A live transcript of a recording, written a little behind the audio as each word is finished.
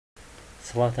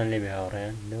سڵاتان لێ بێ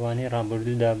هاوڕێیان لەوانەیە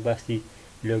ڕابردوودا باسی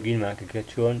لۆگینمان کە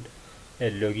چۆن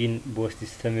لۆگین بۆ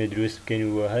سیستەمێ دروست بکەین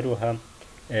و هەروەها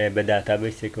بە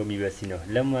داتابەیسێکەوە بیبەسینەوە.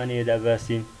 لەم وانەیەدا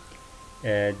باسی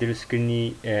دروستکردنی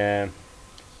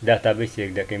داتابەیسێک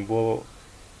دەکەین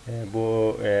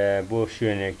بۆ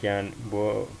شوێنێکیان بۆ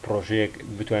پرۆژەیەک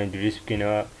بتوانین دروست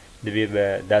بکەینەوە دەبێت بە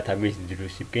داتابەیس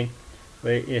دروستی بکەین و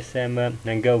ئێستا ئێمە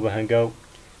هەنگاو بە هەنگاو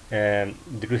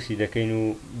دروستی دەکەین و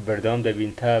بەردەوام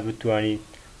دەبین تا بتوانین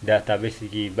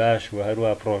داتابەیسێکی باش و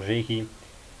هەروە پرۆژەیەکی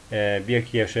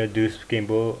بێکێشە دروست بکەین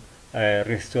بۆ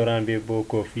ڕێستۆران بێ بۆ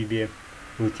کۆفی بێ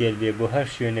هوتێل بێ بۆ هەر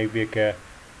شوێنێک بێ کە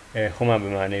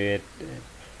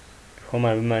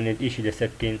خۆمان بمانێت ئیشی لەسەر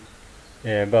بکەین.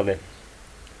 بەڵێ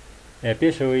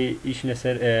پێشەوەی ئیش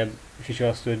لەسەر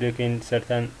فیشوال ستۆدیۆکەین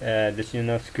سەرتان دەچینە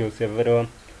ناو سکیل سێڤەرەوە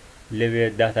لەوێ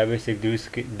داتابەیسێک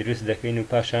دروست دەکەین و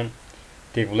پاشان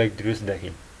تێبڵێک دروست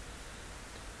دەکەین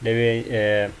لەوێ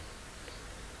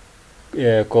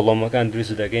کۆڵۆمەکان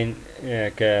دروست دەکەین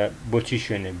کە بۆچی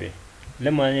شوێنە بێ.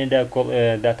 لەمانەیەدا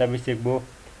داتابەیسێک بۆ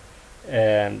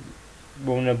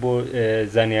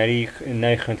زانیاری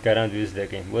ناوی خوێندکاران دروست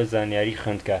دەکەین بۆ زانیاری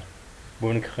خوێندکار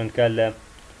بۆنکە خوێندکار لە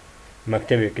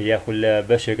مەکتەبێکە یاخود لە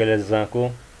بەشێکە لە زانکۆ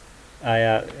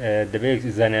ئایا دەبێت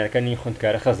زانیاریەکانی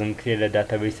خوێندکارە خەزم بکرێت لە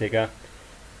داتابەیسێکە.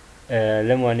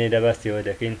 لەم وانەیەدا باسیەوە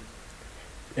دەکەین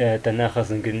تەنها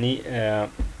خەزمکردنی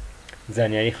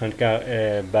زانیاری خوێندکار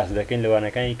باس دەکەین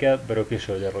لەوانەکانی کە بەرەو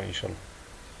پێشەوە دەڕۆین ئینشەڵڵا.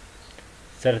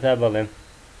 سەرەتا بەڵێم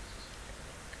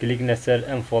کلیک لەسەر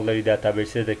ئەم فۆڵدەری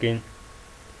داتابەیسە دەکەین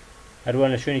هەروە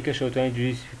لە شوێنی کەشەوە توانین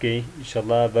دروست بکەین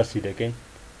ئینشەڵڵا باسی دەکەین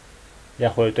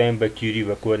یاخۆ دەتوانین بە کیوری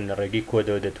بە کۆد لە ڕێگەی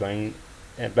کۆدەوە دەتوانین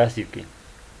باسی بکەین.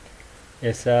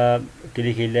 ئێستا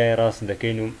کلیکی لای ڕاست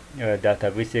دەکەین و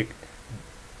داتابەیسێک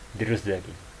دروست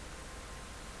دەکەین.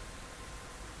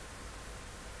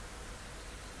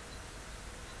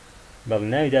 بەڵێ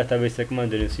ناوی داتابەیسەکەمان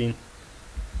دەنووسین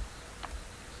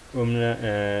ومنە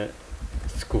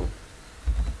سکوول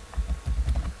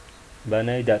با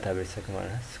ناوی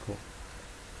داتابەیسەکەمانە سکوول.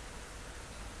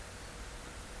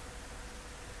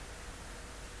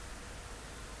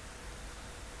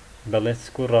 بەڵێ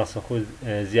سکوول ڕاستەخۆ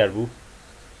زیاد بوو.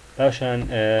 پاشان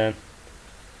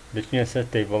دەچینە سەر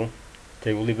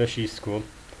تەیبڵی بەشی سکوول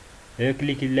لەوێ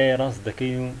کلیکی لای ڕاست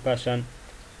دەکەین و پاشان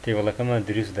تەیبڵەکەمان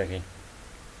دروست دەکەین.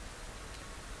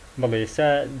 بەڵێ ئێستا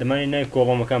دەمانی ناوی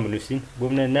کۆڵۆمەکان بنووسین بۆ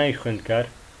بنە ناوی خوێندکار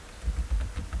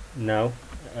ناو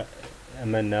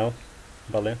ئەمە ناو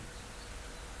بەڵێ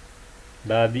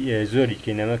بابی زۆری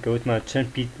کەینەمە کە وتمان چەند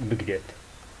پیت بگرێت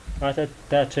واتە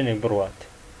تا چەندێک بڕوات.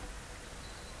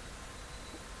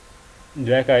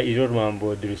 دوایکە ئیرۆرمان بۆ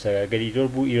دروستەکە گەر ئیرۆر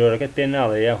بوو ئیرۆرەکەت پێ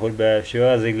ناڵێ یاخود بە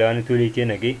شێوازێک لەوانە تولی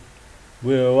تێنەگەی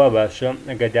بۆیە وا باشە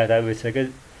ئەگەر داتابەیسەکە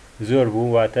زۆر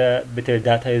بوو واتە بتێت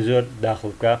داتای زۆر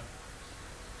داخڵ بکە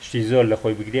شتی زۆر لە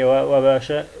خۆی بگرێەوە وا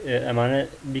باشە ئەمانە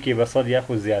بیکەی بە 100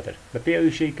 یاخود زیاتر بە پێ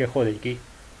ئەویشەی کە خۆ دەیکەی.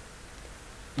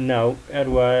 ناو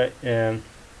هەروە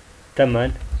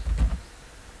تەمەن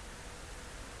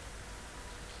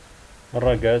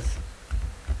ڕەگەز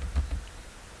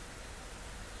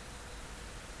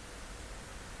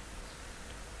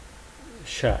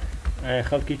شار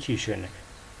خەڵکی چی شوێنێک.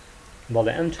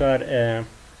 بەڵێ ئەم چوار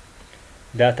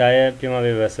داتایە پێما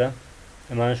بێ بەسە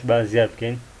ئەمانش با زیاد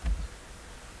بکەین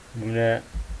بمنە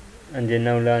ئەندێ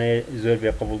ناولانێ زۆر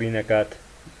بێ قبوڵی نەکات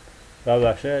با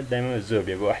باشە دایمە زۆر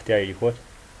بێ بۆ احتیاجی خۆت.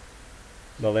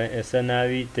 بەڵێ ئێستا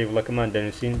ناوی تەیبڵەکەمان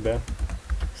دەنووسین بە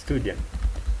ستودیەن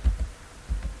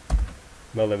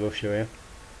بەڵێ بەو شێوەیە.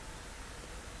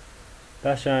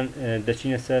 پاشان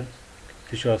دەچینە سەر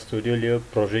فیشوال ستودیۆ لێوە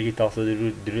پرۆژێکی تاسە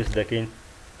دروست دەکەین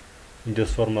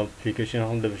ویندۆز فۆرمەڵ ئەپلیکیشن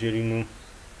هەڵدەبژێرین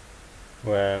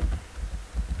و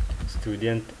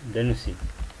ستودیەنت دەنووسین.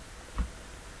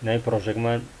 ناوی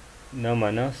پرۆژەکەمان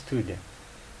ناومانە ستودیە.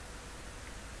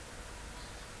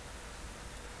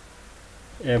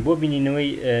 بۆ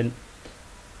بینینەوەی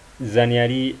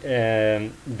زانیاری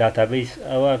داتابەیس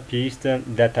ئەوە پێویستە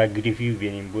داتاگریڤیو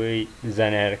بێنین بۆی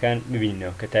زانیاریەکان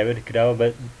ببینەوە کە تایبەت کراوە بە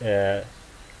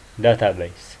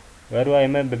داتابەیس. هەروە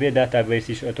ئێمە بەبێ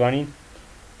داتابەیسیش ئەتوانین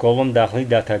کۆڵۆم داخلی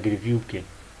داتاگریڤیو بکەین.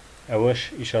 ئەوەش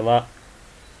ئیشەڵا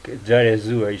جارێ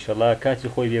زووە ئیشەڵا کاتی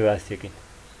خۆی بێ باسیەکەین.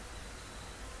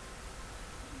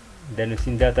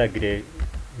 دەنووسین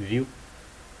داتاگریڤیو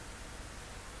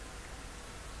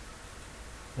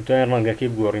ئەتوانین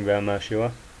ڕەنگەکەی بگۆڕین بە ئەماشەوە.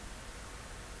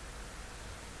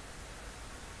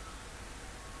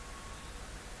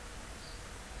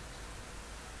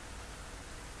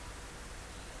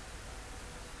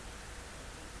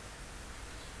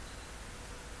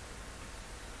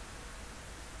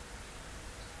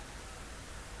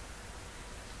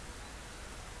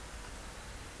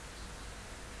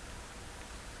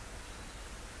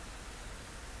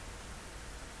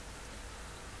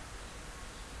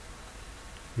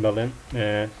 بەڵێ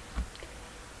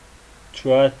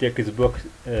چوار تێکس بۆکس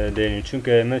دێنین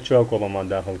چونکە ئێمە چوار کۆڵەمان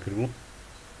داخڵ کردبوو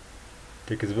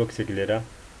تێکس بۆکسێک لێرە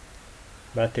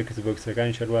با تێکس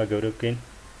بۆکسەکانی شەروا گەورە بکەین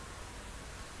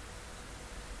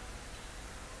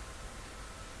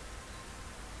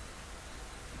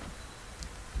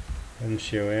ئەم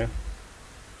شێوەیە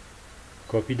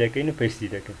کۆپی دەکەین و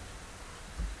پەیستی دەکەین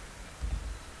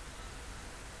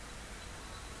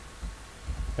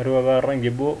هەروە با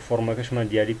ڕەنگی بۆ فۆرمەکەشمان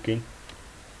دیاری بکەین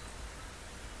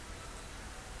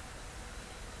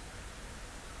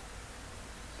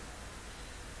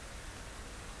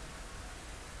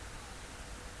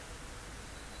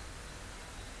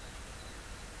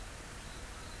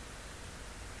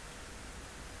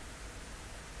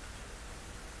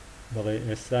بەڵێ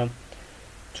ئێستا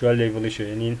چوار لێڤڵی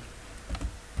شوێنین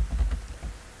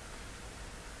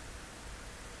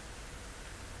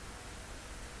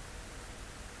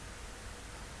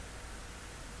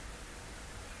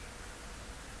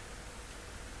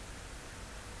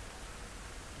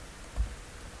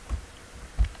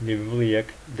لێڤڵی یەک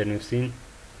دەنووسین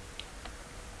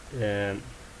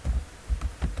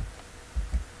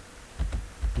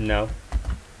ناو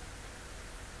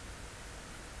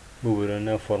ببوورە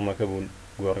ناو فۆرمەکە بوون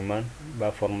گۆڕیمان با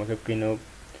فۆرمەکە بکەینەوە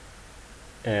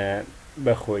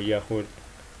بەخۆی یاخود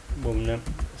بۆ منە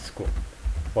سکۆ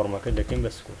فۆرمەکە دەکەین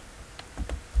بە سکۆ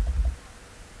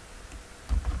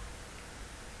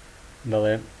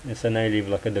بەڵێ ئێستا ناوی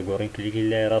لێڤڵەکە دەگۆڕین کلیکی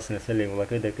لای ڕاست لەسەر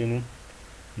لێڤڵەکە دەکەین و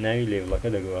ناوی لێڤڵەکە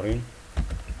دەگۆڕین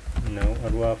ناو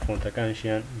هەروە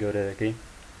فۆنتەکانشیان گەورە دەکەین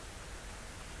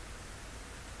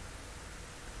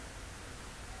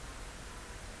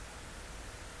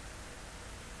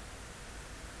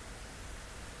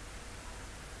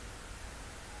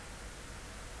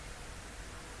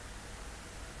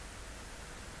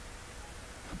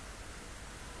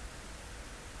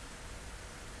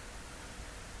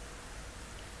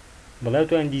بەڵێ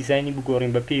توان دیزایانی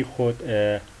بگۆڕین بە پێی خۆت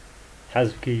حەز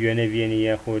بکەی وێنە بێنی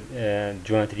یاخود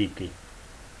جوانتری بکەی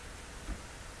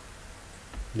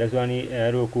دەتوانی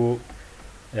هەروەکو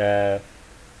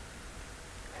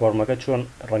فۆرمەکە چۆن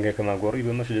ڕەنگەکەمان گۆڕی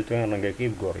بەمەش دەتوانین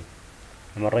ڕەنگەکەی بگۆڕی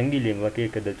ئەمە ڕەنگی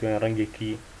لێڤڵەکەی کە دەتوانین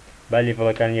ڕەنگێکی با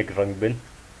لێڤڵەکان یەک ڕەنگ بن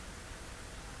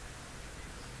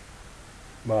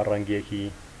با ڕەنگێکی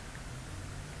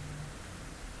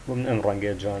بۆ من ئەم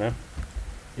ڕەنگە جوانە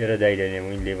ئێرە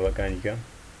دایدەنێمەوەین لێڤڵەکانیکە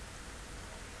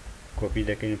کۆپی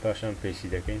دەکەین و پاشان پێسی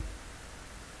دەکەین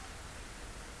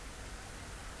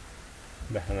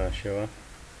بە هەمان شێوە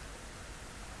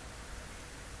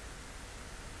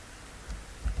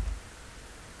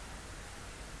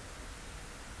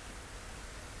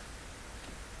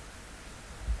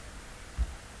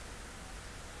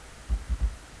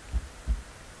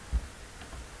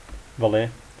بەڵێ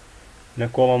لە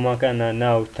کۆڵەماکانە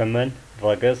ناو تەمەن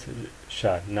ڕەگەز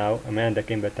شار ناو ئەمەیان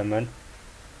دەکەین بە تەمەن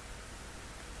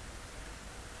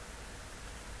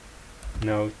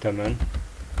ناو تەمەن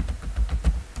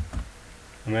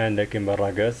ئەمەیان دەکەین بە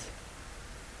ڕەگەز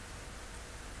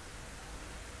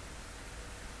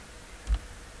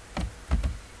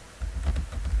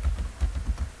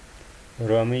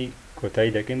ڕۆمی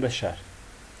کۆتایی دەکەین بە شار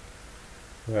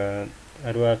و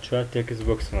هەروە چوار تێکس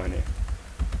بۆکسمانەیە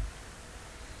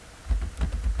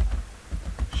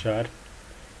شار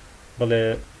بەڵێ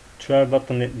چوار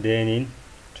بەتن دێنین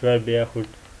چوار بێ یاخود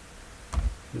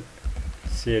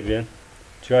سێ بێن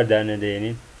چوار دانە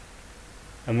دێنین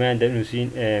ئەمەیان دەنووسین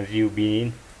ڤیو بینین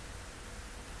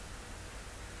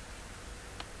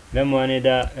لەم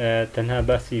وانەیەدا تەنها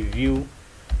باسی ڤیو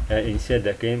ئینسێرت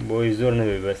دەکەین بۆی زۆر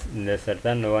نەبێ لە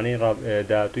سەرتان لەوانەی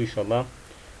داهاتوو ئینشەڵڵا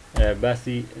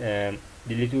باسی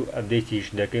دیلیت و ئەپدەیتیش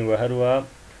دەکەین و هەروە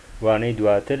وانەی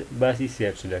دواتر باسی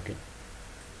سێرچ دەکەین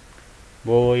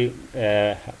بۆ ئەوەی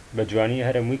بە جوانی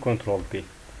هەرمووی کۆنتڕۆڵ بکەیت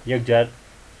یەک جار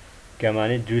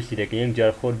کەمانێت دروستی دەکەین یەک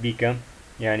جار خۆت بیکەم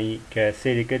ینی کە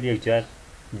سەیری کرد یەک جار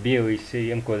بێەوەی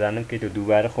سەری ئەم کۆدانە بکەیت و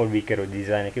دووبارە خۆت بیکەرەوە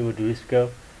دیزانەکەی بۆ دروست بکە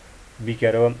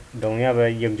بیکەرەوە دڵنیا بە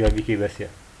یەک جار بیکەی بەسێ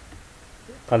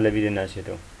قەت لە بیرە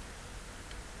ناچێتەوە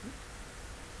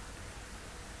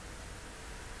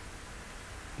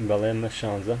بەڵێ ئەمە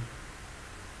شانزە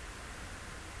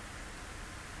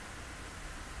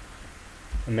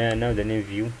ئەمەیان ناو دەنێن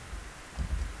ڤیو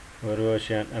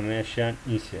وەروەشیان ئەمەشیان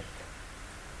ئینسێرت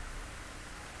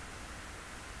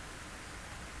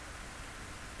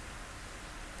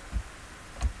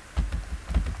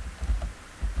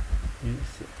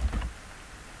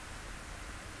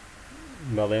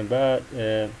بەڵێ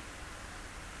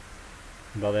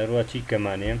بەڵێ ڕوە چی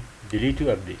کەمانەیە دیلیت و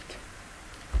ئەپدەیت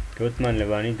کەوتمان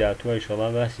لەوانەی داهاتووە ئینشەڵڵا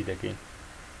باسی دەکەین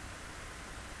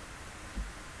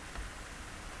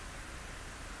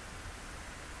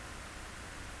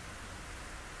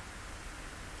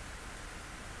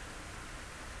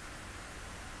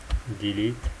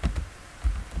دیلیت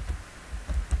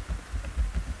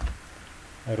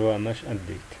هەروە ئەمەش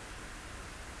ئەپدەیت.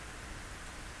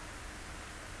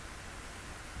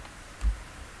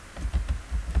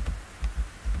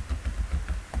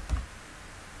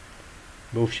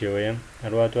 بەو شێوەیە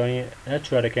هەرواتوانێت هەر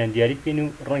چوارەکان دیاری بکەین و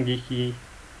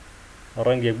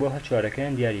ڕەنگێک بۆ هەر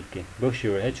چوارەکان دیاری بکەین. بەو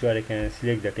شێوەیە هەر چوارەکان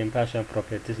سلێک دەکەین پاشان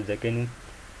پرۆپێرتیز دەکەین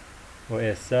و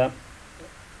ئێستا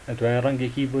ئەتوانین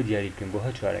ڕەنگێکی بۆ دیاری بکەین بۆ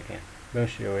هەر چوارەکان. بەو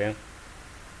شێوەیە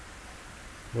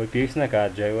بۆ پێویست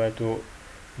نەکات جایوە تۆ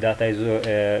داتای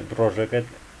ڕۆژەکەت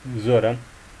زۆرە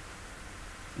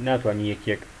ناتوانانی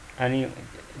یەکێک ئەنی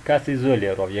کاسی زۆر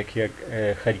لێڕۆ یەکێک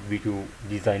خەریک بیت و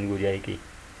دیزاین بۆ دیاریکەی.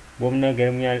 بۆ منە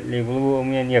گەرمیان لێبڵ بۆ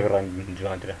ئەمیان یەک ڕەنگ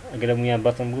جوانترە، ئەگەر هەمویان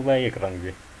بەتەم بوو با یەک ڕەنگ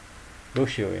بێ. بەو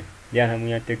شێوەیە یان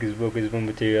هەمویان تێکس بۆ کەس بم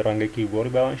بتەوێت ڕەنگەکی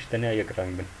گۆڕی باوان شتەنیا یەک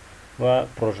ڕەنگ بن و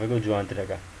پرۆژەکە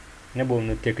جوانترەکە، نەبوو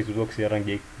منە تێکس بۆکسی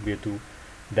ڕەنگێک بێت و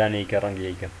دانەیەکە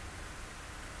ڕەنگەیەکە.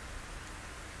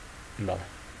 بەڵێ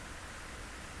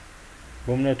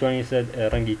بۆ منە توانین سەر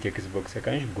ڕەنگی تێکس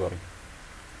بۆکسەکانش بگۆڕین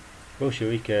بەو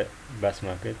شێوەی کە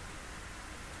باسمان کرد.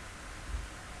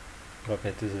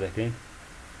 ڕۆپێتز دەکەین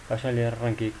پاشان لێ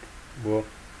ڕەنگێک بۆ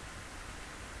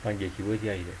ڕەنگێکی بۆ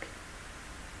دیاری دەکەین.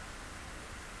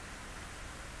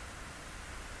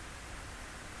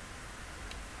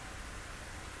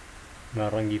 ما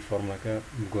ڕەنگی فۆرمەکە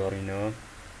بگۆڕینەوە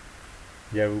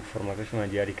دیار بوو فۆرمەکەشمان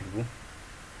دیاری کرد بوو.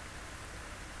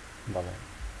 بەڵێ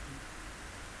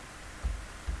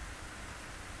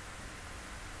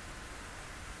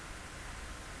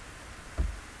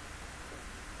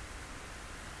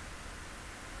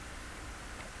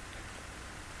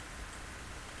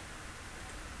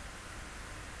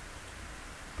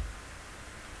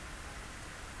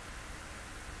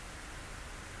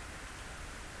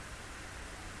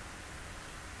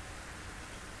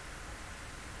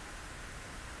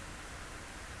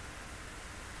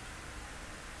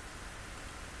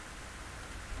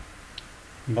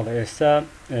بەڵێ ئێستا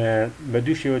بە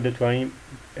دوو شێوە دەتوانین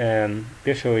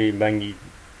پێشەوەی بانگی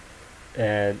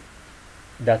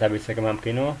داتابیسەکەمان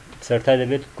بکەینەوە. سەرتا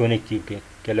دەبێت کۆنێکتی بکەین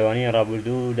کە لەوانەیە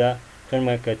ڕابردوودا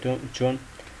خوێنمە کە چۆن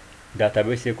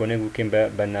داتابیسێک کۆنێک بکەین بە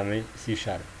بەرنامەی سی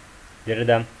شارپ.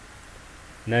 لێرەدا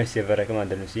ناوی سێڤەرەکەمان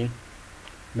دەنووسین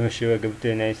بەو شێوە گەبتە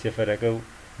ناوی سێڤەرەکە و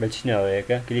بە چ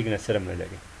ناوەیەکە کلیک لەسەرم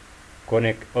دەکەین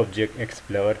کۆنێک ئۆبجێکت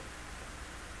ئەکسپلۆرەر.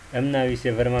 ئەم ناوی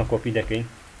سێڤەرمان کۆپی دەکەین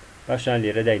پاشان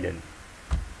لێرە دایدەن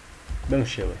بەم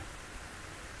شێوەیە.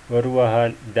 وەروەها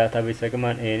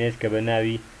داتابیسەکەمان ئێنێت کە بە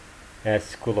ناوی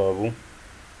سکوڵەوە بوو.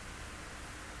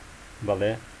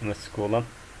 بەڵێ ئەمە سکوڵە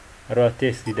هەروە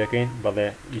تێستی دەکەین. بەڵێ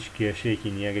هیچ کێشەیەکی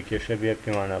نییە، کێشە بێ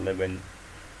پێمانەڵێ بن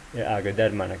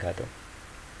ئاگدارمانەکاتەوە.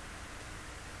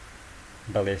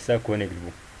 بەڵێ ئێستا کۆنێکت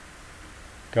بوو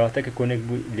کەواتە کە کۆنێک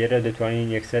بوو لێرە دەتوانین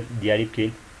یەکسەر دیاری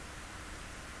بکەین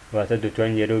واتە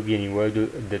دەتوانین لێرەوە بێنین وە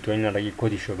دەتوانین ڕێگی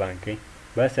کۆدی شۆبان بکەین.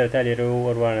 با سەرتا لێرەوە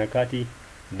وەڕوانە کاتی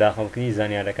داخڵکردنی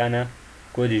زانیارەکانە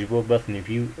کۆدیش بۆ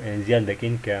بەفنیپی و زیاد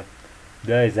دەکەین کە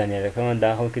دوای زانیارەکەمان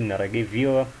داخڵکردنە ڕێگەی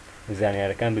ڤیەوە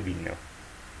زانیارەکان ببینەوە.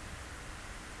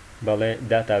 بەڵێ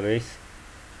داتابیس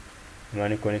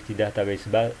ئەمانە کۆنێکتی داتابیس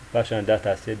پاشان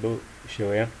داتاسێت بەو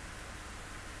شێوەیە.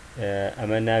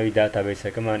 ئەمە ناوی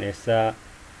داتابیسەکەمان ئێستا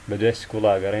بە دوای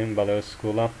سکوڵا گەڕین. بەڵێ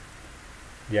سکوڵە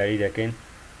دیاری دەکەین.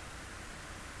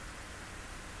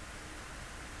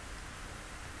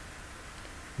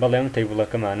 بەڵێ ئەم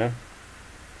تەیبڵەکەمانە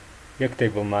یەک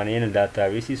تەیبڵمانەیەنە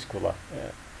داتابیسی سکوڵە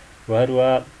و هەروە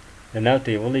لە ناو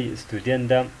تەیبڵی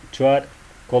ستودێندا 4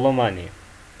 کۆڵۆمانەیە.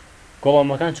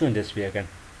 کۆڵۆمەکان چۆن دەست پێەکەن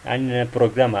ئەنە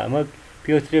پرۆگرامە ئەمە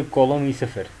پێوترێ کۆڵۆمی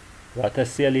سفر واتە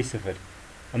سێلی سفر،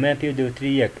 ئەمە پێ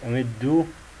دەوتری یەک، ئەمە 2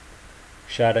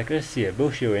 شارەکە 3 بەو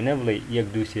شێوەیە نەبڵێ 1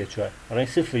 2 3 4 ڕێ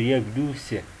 0 1 2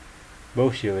 3 بەو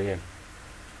شێوەیە.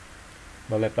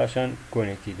 بەڵێ پاشان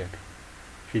کۆنێکتی دەکەن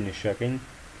فینیشەکەین.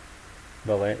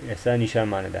 بەڵێ ئێستا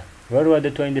نیشانمانەدا. وەروە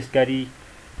دەتوانین دەستکاری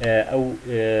ئەو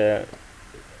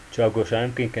چاگۆشان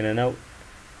بکەین کە نەناو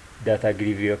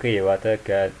داتاگریڤیوەکە یێواتە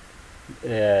کە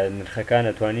نرخەکان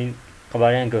ئەتوانین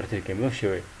قەباریان گەورترکەین بەو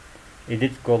شێوەیە.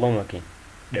 ئیدیت کۆڵۆمەکەین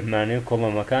دەمانێت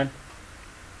کۆڵۆمەکان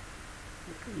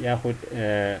یاخود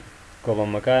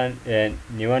کۆڵۆمەکان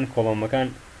نێوان کۆڵۆمەکان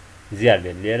زیاد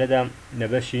بێت. لێرەدا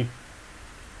نەبەشی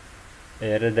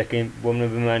ئێرە دەکەین بۆ منە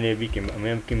بمانێ بیکەین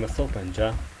ئەمە بکەین بە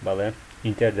 150. بەڵێ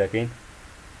ئینتەر دەکەین.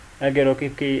 ئەگەر ئۆکەی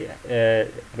بکەی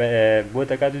بۆ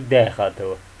تەکات و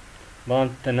داخاتەوە، بەڵام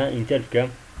تەنها ئینتەر بکەم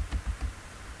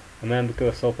ئەمان بکە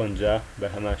بە 150 بە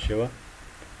هەمان شێوە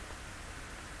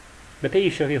بە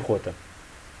پێی شەکەی خۆتە.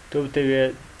 تۆ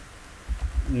بتەوێت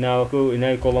ناوەکە و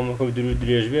ناوی کۆڵۆمەکە و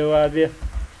درێژ بێ وا بێ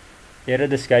ئێرە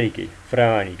دەستکاریکەی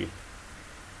فراوانیکەی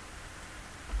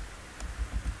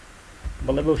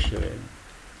بەڵێ بەو شێوەیە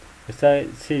ئێستا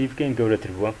سێری بکەین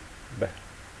گەورەتر بووە بە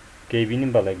کەی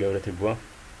بینیم بەڵێ گەورەتر بووە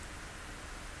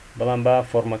بەڵام با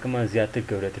فۆرمەکەمان زیاتر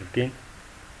گەورەتر بکەین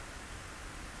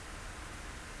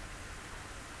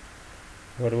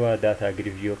وەروە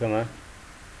داتاگری ڤیوەکەمان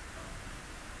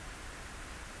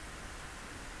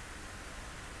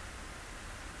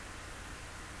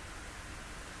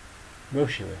بەو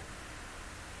شێوەیە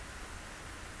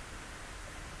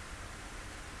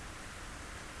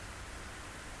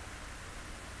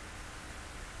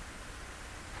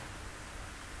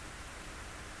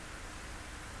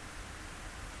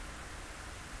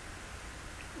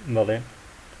بەڵێ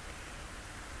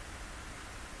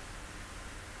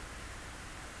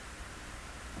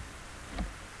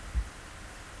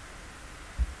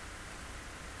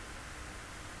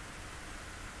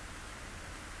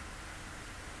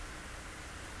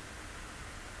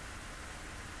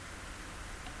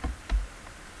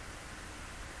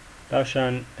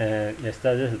پاشان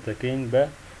ئێستا دەست دەکەین بە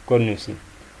کۆرنووسین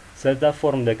سەردا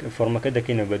فۆرمەکە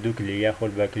دەکەینەوە بە دوو کلیک یاخۆ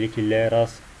بە کلیکی لای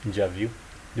ڕاست جا ڤیو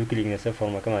دوو کلیک لەسەر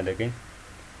فۆرمەکەمان دەکەین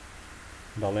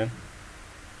بەڵێ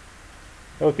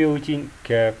ئەوە پێوتین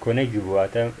کە کۆنێکت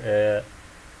بواتە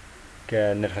کە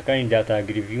نرخەکانی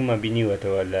داتاگری ڤیومان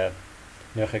بینیوەتەوە لە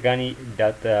نرخەکانی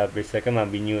داتابیسەکەمان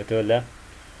بینیوەتەوە لە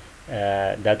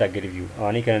داتاگری ڤیو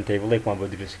ئەوانەی کە تەیبڵێکمان بۆ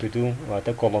دروست کردو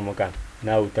واتە کۆڵۆمەکان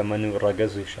ناو تەمەن و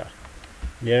ڕەگەز و شار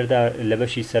لێرەدا لە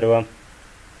بەشی سەرەوە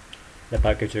لە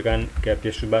پاکێجەکان کە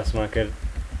پێشوو باسمان کرد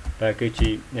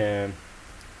پاکێجی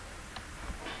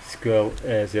سکوێڵ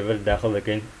زێڤەر داخڵ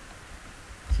دەکەین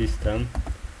سیستەم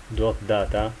دۆت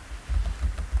داتا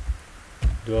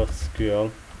دۆت سکوێڵ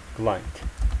کلاینت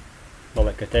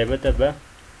بەڵێ کە تایبەتە بە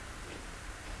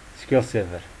سکوێڵ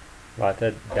سێڤەر واتە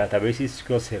داتابیسی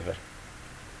سکوێڵ سێڤەر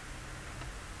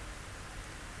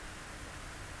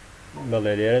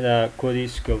بەڵێ لێرەدا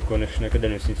کۆدی سکوێڵ کۆنێکشنەکە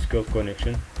دەنووسین سکوێڵ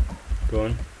کۆنێکشن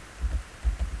کۆن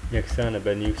یەکسانە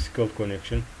بە نیو سکوێڵ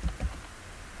کۆنێکشن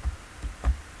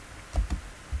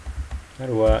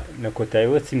هەروە لە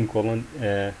کۆتاییوە چیم کۆڵن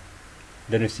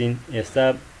دەنووسین ئێستا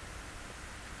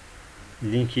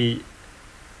لینکی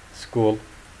سکۆڵ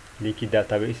لینکی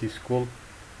داتابیسی سکۆڵ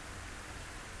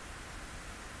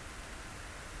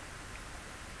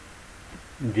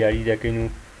دیاری دەکەین و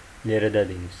لێرەدا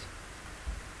دەینووسین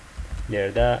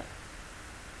لێرەدا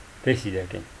پێسی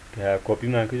دەکەین کە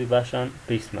کۆپیمان کرد و باشان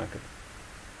پێستمان کرد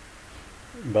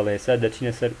بەڵێ ئێستا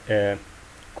دەچینە سەر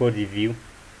کوردی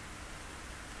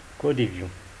ڤیو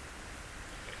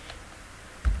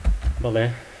بەڵێ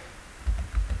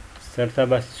سەرتا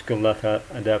باسی سکوێڵ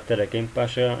ئەداپتەرەکەین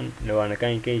پاشان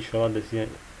لەوانەکانی کە ئیشەڵا دەچینە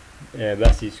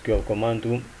باسی سکوێڵ کۆماند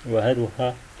و هەروەها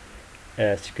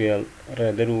سکوێڵ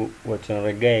ڕێدەر و چەند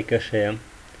ڕێگایەکەش هەیە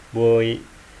بۆی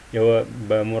ئێوە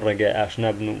بە هەموو ڕێگای ئاشنا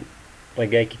بن و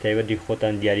ڕێگایەکی تایبەتی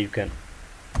خۆتان دیاری بکەن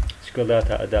سکوێڵ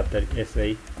داتا ئەداپتەر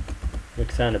ئێسەی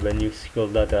یەکسانە بە نیو سکوێڵ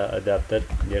داتا ئەداپتەر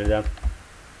لێرەدا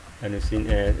ئەنووسین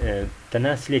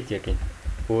تەنها سلێکتەکەین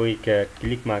بۆی کە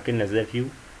کلیکمان کرد لەسەر ڤیو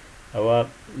ئەوە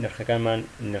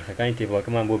نرخەکانی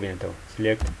تێبڵەکەمان بۆ بێنێتەوە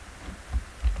سلێکت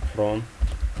فڕۆم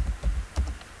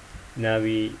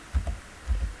ناوی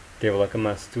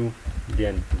تێبڵەکەمان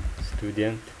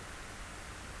ستودێنت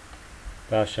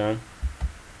پاشان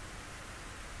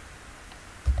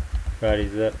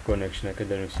فاریزە کۆنێکشنەکە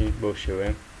دەنووسین بەو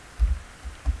شێوەیە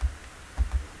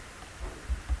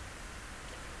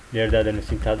لێرەدا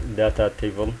دەنووسین داتا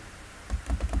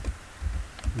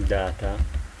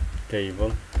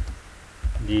تەیبڵ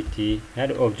دیتی هەر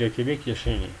ئۆبجێکتیڤێک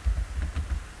کێشەی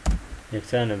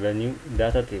یەکسانە بە نیو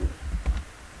داتا تەیبڵ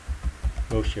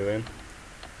بەو شێوەیە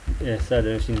ئێستا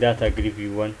دەنووسین داتاگری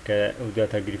ڤیو کە ئەو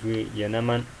داتاگری ڤیو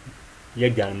یەنەمان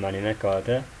یەک دانمانێنە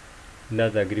کەواتە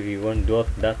داتاگری ڤیو دۆت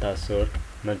داتا سۆرس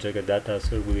مەرجەکە داتا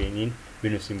سۆرس ببینین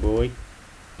بنووسین بۆی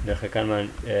نرخەکانمان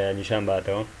نیشان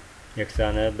باتەوە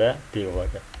یەکسانە بە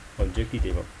تێبڵەکە ئۆبجێکتی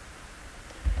تێبڵ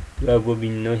دوای بۆ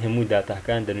بینینەوەی هەموو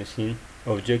داتاکان دەنووسین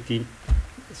ئۆبجێکتی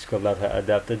سکوێڵ داتا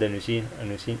ئەداپتەر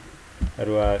ئەنووسین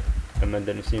هەروە ئەمە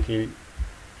دەنووسین فیل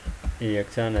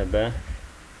یەکسانە بە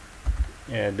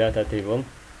داتا تیبل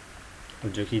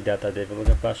ئۆبجێکتی داتا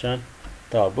تیبڵەکە پاشان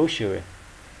تا بەو شێوەیە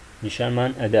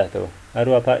نیشانمان ئەداتەوە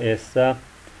هەروە ئێستا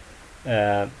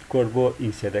کۆد بۆ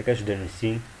ئینسێتەکەش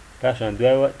دەنووسین پاشان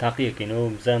دوایەوە تاقیەکەینەوە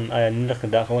بزانم ئایا نرخ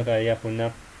داخڵەکە یاخۆ نا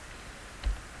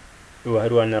و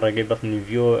هەروە لە ڕێگەی بەتنی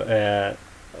ڤیۆ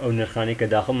ئەو نرخانەی کە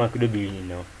داخڵمان کردو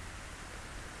ببینینەوە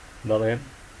بەڵێ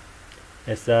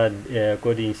ئێستا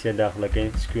کۆدی ئینسێت داخڵەکەین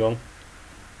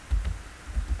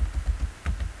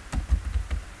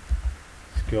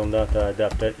سکوێڵ داتا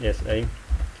ئەداپتەر SA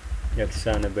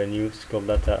یەکسانە بە نیو سکوێڵ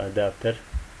داتا ئەداپتەر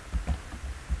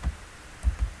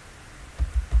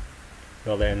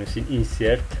بەڵێ نووسین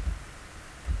insert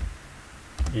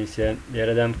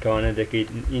لێرەدام کەوانە دەکەیت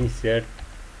insert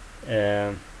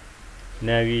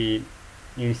ناوی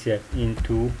insert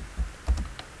into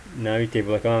ناوی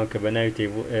تێبڵەکەمان کە بە ناوی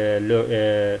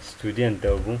student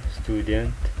دەو بوو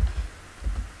student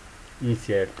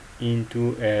insert into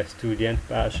student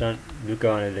پاشان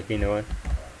دووکەوانە دەکەینەوە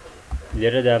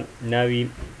لێرەدا ناوی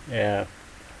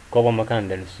کۆڵەمەکان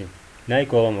دەنووسین ناوی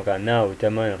کۆڵەمەکان ناو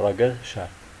تەمەن ڕەگەز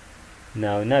شار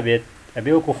ناو نابێت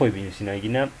ئەبێ وەکو خۆی بینووسینەوە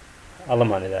گینە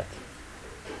هەڵەمانەدات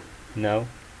ناو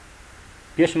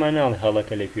پێشمان ناڵ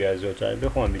هەڵەکە لێ کوێ زۆر جار بێ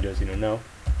خۆمان بیدۆزینەوە ناو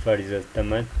فاریزە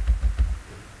تەمەن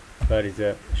فاریزە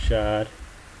شار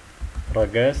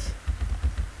ڕەگەز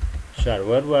شار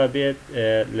وەروە بێت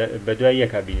بە دوای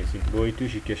یەکا بینووسین بۆی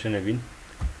تووشی کێشە نەبین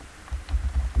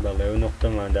بەڵێ و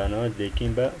نقطەماندانەوە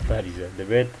دەیکەین بە فاریزە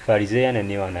دەبێت فاریزەیانە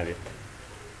نێوان نابێت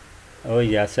ئەوە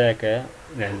یاسایەکە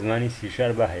لە زمانی سی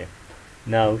شار با هەیە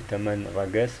ناو تەمەن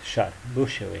ڕەگەز شار بۆ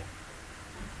شێوەیە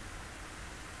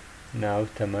ناو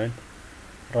تەمەن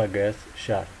ڕەگەز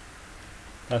شار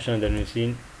پاشان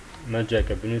دەنووسین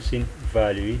مەجەکە بنووسین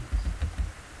ڤالوی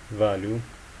ڤالو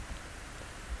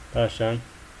پاشان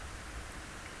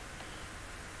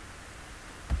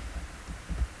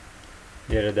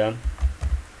لێرەدا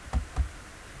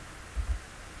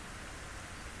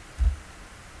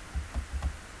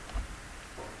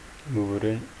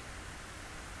ببورن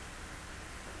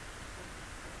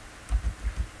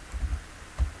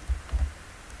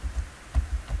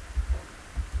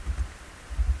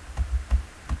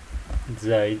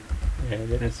زاید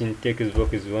دەنووسین تێکس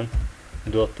بۆکس وان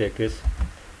دۆ تێکس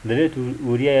دەبێت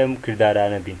وریایە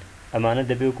کردارانە بین ئەمانە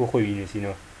دەبێت وەکو خۆی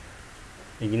بینووسینەوە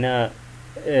ئیگنا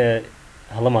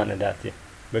هەڵەمان نەداتێ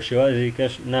بە شێوازی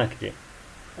کەش ناکرێ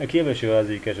ئەکرێ بە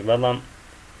شێوازی کەش بەڵام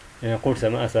قورس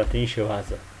ئەمە ئاساترین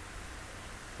شێوازە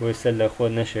بۆی سەر لە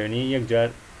خۆت نەشێنی یەکجار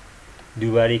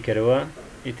دووبارەی کەرەوە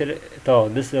ئیتر تاوە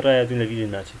دەست ڕایەتون لە ویدیۆ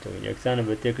ناچێتەوە یەکسانە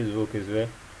بە تێکس بۆکس وێ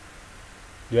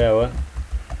دوایەوە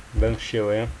بەم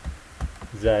شێوەیە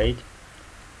زاید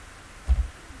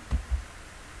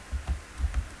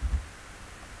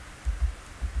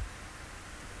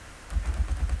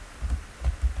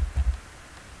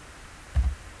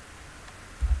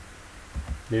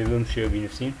دەبێت بەم شێوە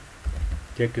بینووسین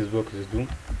تێکس بۆکس دوو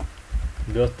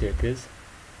دۆت تێکس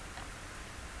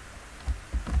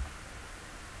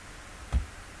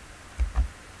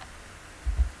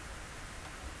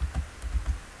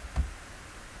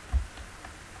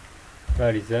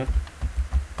فاریزە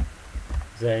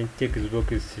زاین تێکس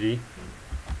بۆکس سری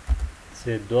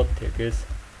سێ دۆت تێکس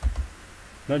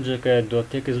مەجەکە دۆت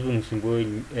تێکس بنووسین بۆی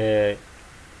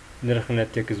نرخنە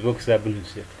تێکس بۆکسا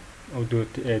بنووسێت ئەو دۆ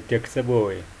تێکسە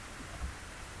بۆەوەیە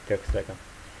تێکسەکە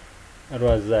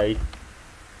هەروە زاید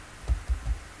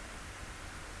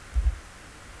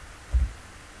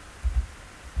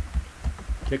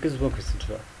تێکس بۆکس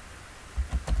چوار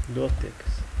دۆت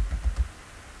تێکس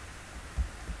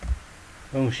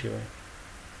بەم شێوەیە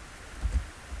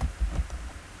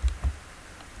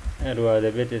هەروە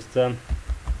دەبێت ئێستا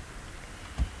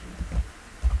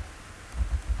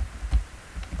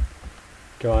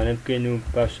کەوانە بکەین و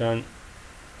پاشان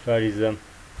فاریزە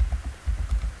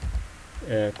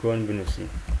کۆن بنووسین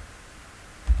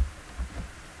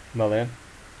بەڵێ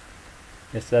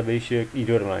ئێستا بە شێوەیەک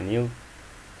ئیدۆرمانی و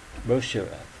بەو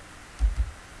شێوەیە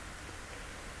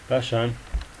پاشان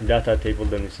داتا تیبل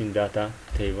دەنووسین داتا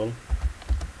تیبل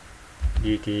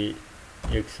دیتی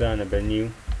یەکسانە بە نیو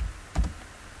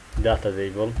داتا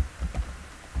تیبل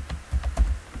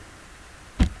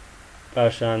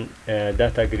پاشان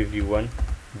DabataGridView وان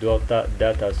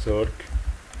داتا سۆرک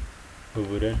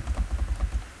ببورن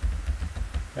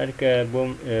هەرکە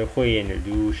بۆم خۆیێنە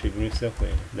دوو شەی بنووسە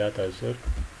خۆیێنە داتا سۆرک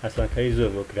ئاسانکاری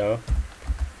زۆر بۆ کراوە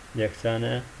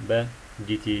یەکسانە بە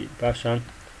دیتی پاشان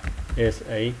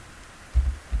SA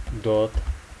دۆت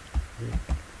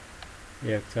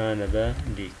یەکسانە بە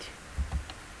دیتی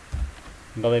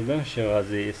بەڵێ بەم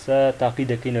شێوازەی ئێستا تاقی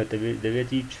دەکەینەوە دەبێت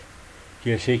هیچ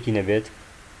کێشەیەکی نەبێت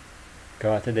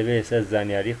کەواتە دەبێت ئێستا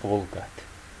زانیاری قبوڵ بکات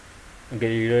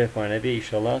ئەگەر ویدیۆیەکوانە بێ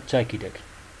ئیشەڵا چاکی دەکەین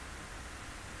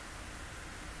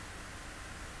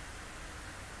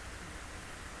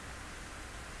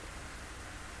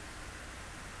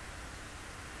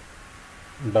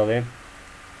بەڵێ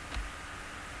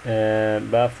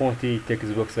با فۆنتی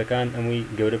تێکس بۆکسەکان ئەمووی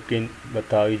گەورە بکەین بە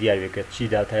تاوی دیاربێکە چی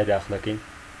داتای داخلەکەین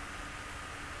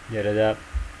لێرەدا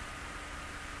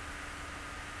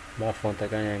با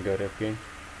فۆنتەکانیان گەورە بکەین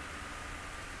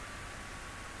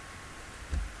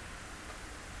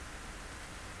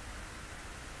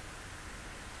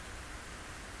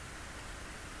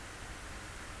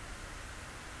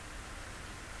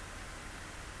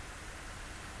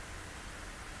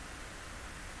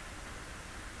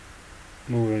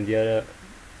بورن دیارە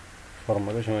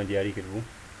فۆرمەتەشمان دیاری کردبوو.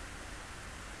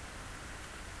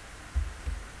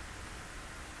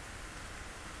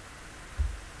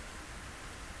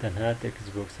 تەنها تێکس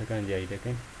بۆکسەکان دیاری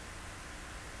دەکەین.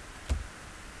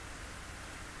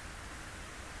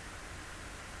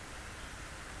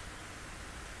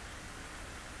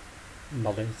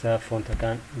 بەڵێ ئێستا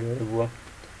فۆنتەکان گەورە بووە.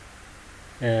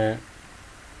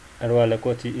 هەروە لە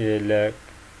کۆتی لە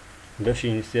دەشی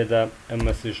نووسێدا ئەم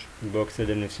مەسج بۆکسە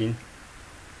دەنووسین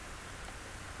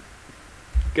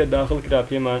کە داخل کرا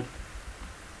پێمان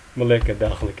بڵێ کە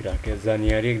داخل کرا کە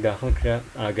زانیاریەک داخل کرا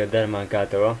ئاگادارمان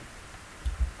کاتەوە.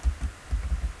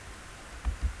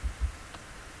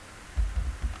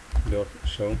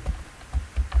 شەو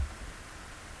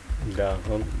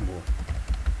داخل بوو.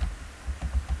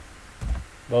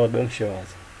 بەڵێ بەم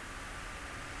شێوازە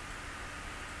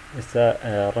ئێستا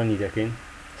ڕەنی دەکەین.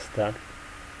 ستارت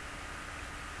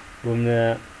بۆ منە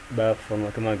با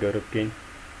فۆرمەکەمان گەورە بکەین.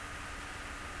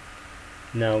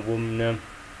 ناو بۆ منە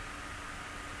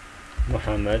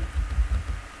محەممەد،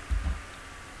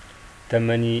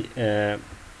 تەمەنی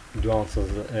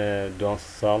 12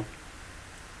 ساڵ،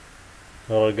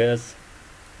 ڕەگەز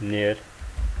نێر،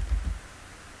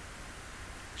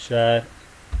 شار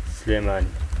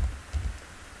سلێمانی.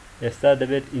 ئێستا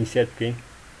دەبێت ئینسێرت بکەین.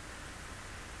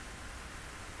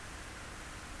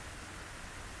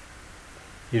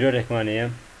 ئیرۆرێکمانەیە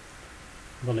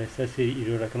بەڵێ ئێستا سێری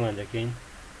ئیرۆرەکەمان دەکەین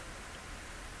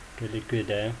کە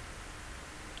لەکوێدایە.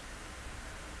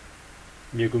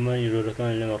 بێگومان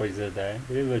ئیرۆرەکەمان لەمە ڕۆی زەردایە.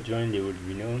 دەبێت بە جوان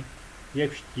لێوەربینەوە.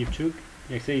 یەک شتی بچووک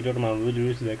یەکسەر ئیرۆرمان بۆ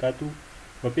دروست دەکات و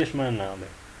بە پێشمان ناڵێ،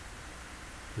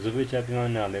 زۆربەی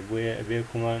چاپیمان ناڵێ. بۆیە ئەبێ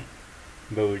خۆمان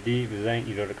بە وردی بزانین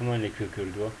ئیرۆرەکەمان لەکوێ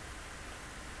کردووە.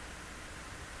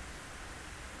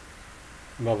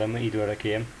 بەڵێ ئەمە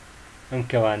ئیرۆرەکەیە، ئەم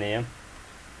کەوانەیە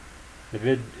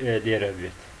دەبێت لێرە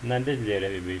بێت. نابێت لێرە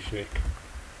بێت بە شوێک.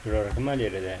 ئیرۆرەکەمان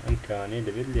لێرەدایە، ئەم کەوانەیە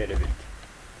دەبێت لێرە بێت.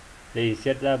 لە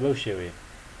ئینسێرتدا بەو شێوەیە.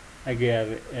 ئەگەر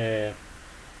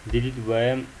دیلیت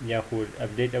وایە یاخود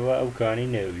ئەپدەیت ئەوە ئەو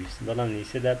کەوانەی نەویست، بەڵام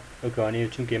ئینسێرتدا ئەو کەوانەیە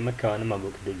چونکە ئێمە کەوانەمان بۆ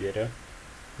کردو لێرە،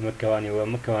 ئەمە کەوانەوە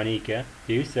ئەمە کەوانەی کە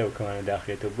پێویستە ئەو کەوانە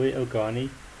داخرێتەوە. بۆی ئەو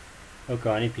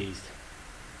کەوانەی پێویستە.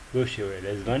 بۆ شێوەیە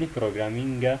لە زمانی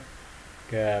پرۆگرامینگە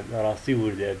کە بەڕاستی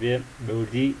وردە بێ بە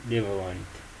وردی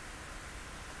لێڤڵوانیت.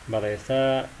 بەڵێ ئێستا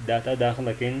داتا داخڵ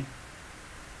دەکەین.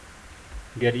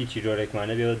 گەر هیچ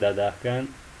ئیرۆرێکمانە بێەوە داداکان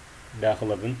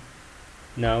داخڵە بن.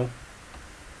 ناو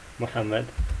محەممەد،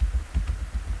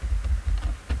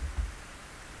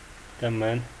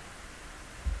 تەمەن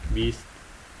 20،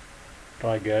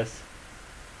 ڕەگەز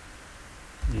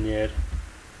نێر،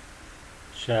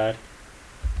 شار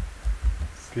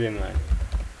سلێمانی.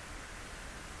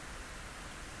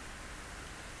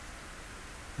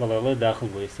 بەڵێ داخل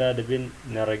بوو. ئێستا دەبێت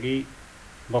نەڕێگەی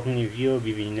بەڵنی ڤیۆ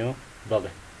ببینەوە.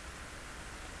 بەڵێ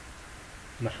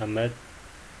محەممەد،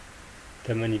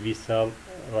 تەمەنی 20 ساڵ،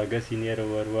 ڕەگەسی نێرە،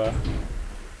 وەروە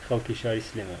خەڵکی شاری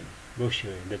سلێمانی. بۆ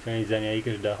شێوەیە دەتوانین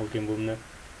زانیاریکەش داخڵکەین. بۆ منە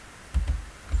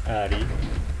ئاری،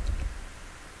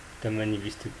 تەمەنی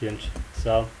 25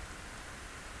 ساڵ،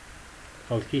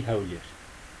 خەڵکی هەولێر.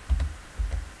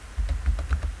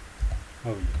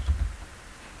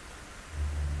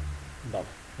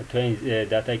 بەڵێ دەتوانین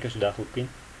داتای کەش داخڵ بکەین.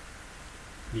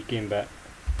 بیکەین بە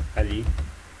عەلی،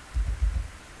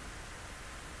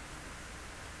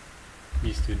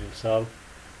 22 ساڵ،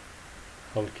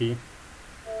 خەڵکی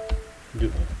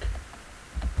دووهۆک.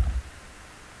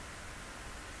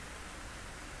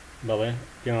 بەڵێ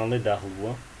پێماڵێ داخڵ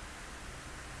بووە.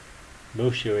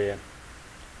 بەو شێوەیە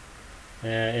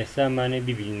ئێستا مانێ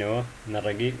ببینەوە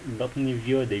نەڕێگەی بەڵنی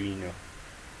ڤیۆ دەبینەوە.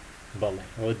 بەڵێ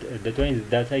دەتوانین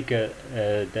داتای کە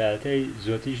داتای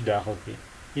زۆرتریش داخڵ بکەین.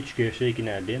 هیچ کێشەیەکی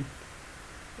نابێن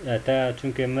تا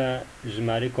چونکە ئێمە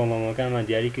ژمارەی کۆمەڵەکانمان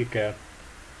دیاری کرد کە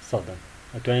 100ن.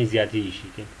 ئەتوانین زیاتریشی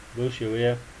بکەین. بەو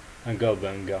شێوەیە ئەنگاو بە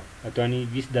ئەنگاو ئەتوانین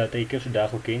 20 داتای کەش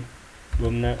داخڵ بکەین. بۆ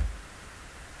منە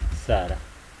سارە،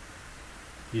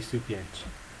 25،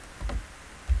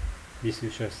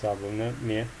 26 ساڵ، بۆ منە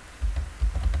مێ،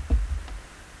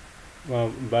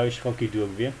 باویش خەڵکی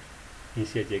دووەک بێ.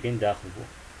 ئینسێرتەکەین داخڵ بوو.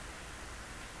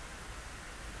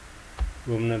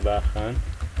 بۆ منە باخان،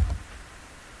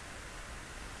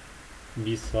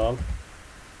 20 ساڵ،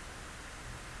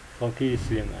 خەڵکی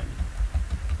سلێمانی.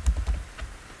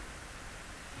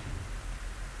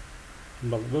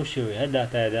 بەڵێ بەو شێوەیە هەر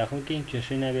داتایە داخڵ بکەین،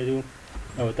 کێشەی نابێت. و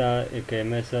ئەوە تا کە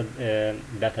ئێمە ئێستا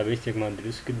داتابەیسێکمان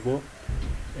دروست کرد بۆ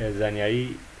زانیاری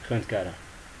خوێندکارە.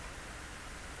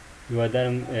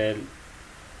 هیوادارم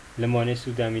لەم وانەیە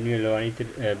سوودامی نوێ لەوانەی تر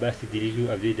باسی دیلیت و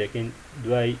ئەپدەیت دەکەین.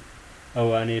 دوای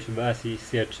ئەوانەیەش باسی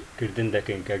سێرچکردن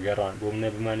دەکەین کە گەڕان بۆ منە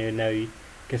بمانێت ناوی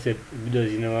کەسێک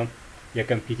بدۆزینەوە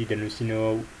یەکەم پیتی دەنووسینەوە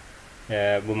و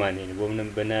بمانێنێ بۆ منم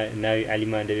بە ناوی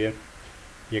علیمان دەبێت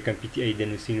یەکەم پیتی ئەی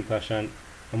دەنووسین و پاشان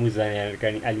هەموو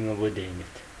زانیاریەکانی علیمە بۆ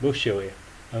دەهێنێت بەو شێوەیە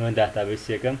ئەمە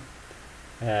داتابێسیەکەم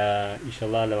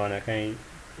ئیشەڵا لەوانەکانی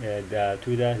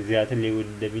داهاتوودا زیاتر لێور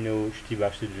دەبینەوە و شتی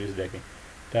باشتر دروست دەکەین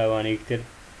تاوانەی تر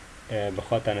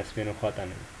بەخواتان ئەسپێن و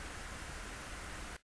خواتانە